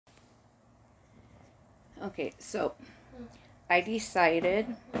Okay, so I decided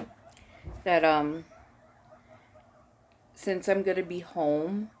that since I'm gonna be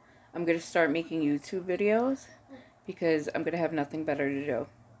home, I'm gonna start making YouTube videos because I'm gonna have nothing better to do.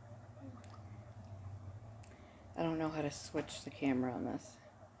 I don't know how to switch the camera on this.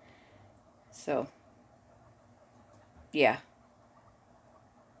 So, yeah.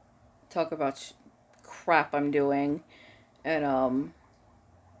 Talk about crap I'm doing and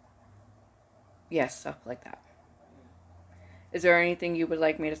yeah, stuff like that. Is there anything you would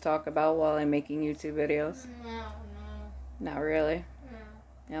like me to talk about while I'm making YouTube videos? No. Not really?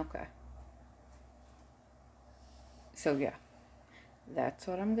 No. Okay. So yeah, that's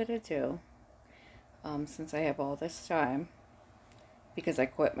what I'm gonna do. Since I have all this time, because I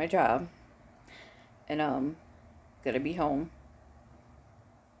quit my job, and gonna be home.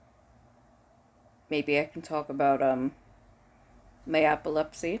 Maybe I can talk about my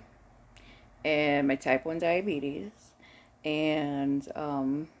epilepsy and my type 1 diabetes and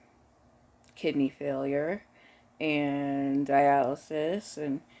kidney failure and dialysis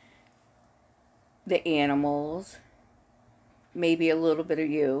and the animals, maybe a little bit of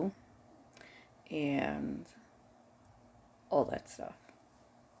you, and all that stuff.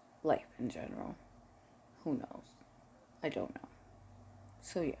 Life in general. Who knows? I don't know.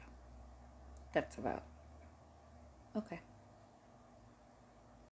 So yeah, that's about. Okay.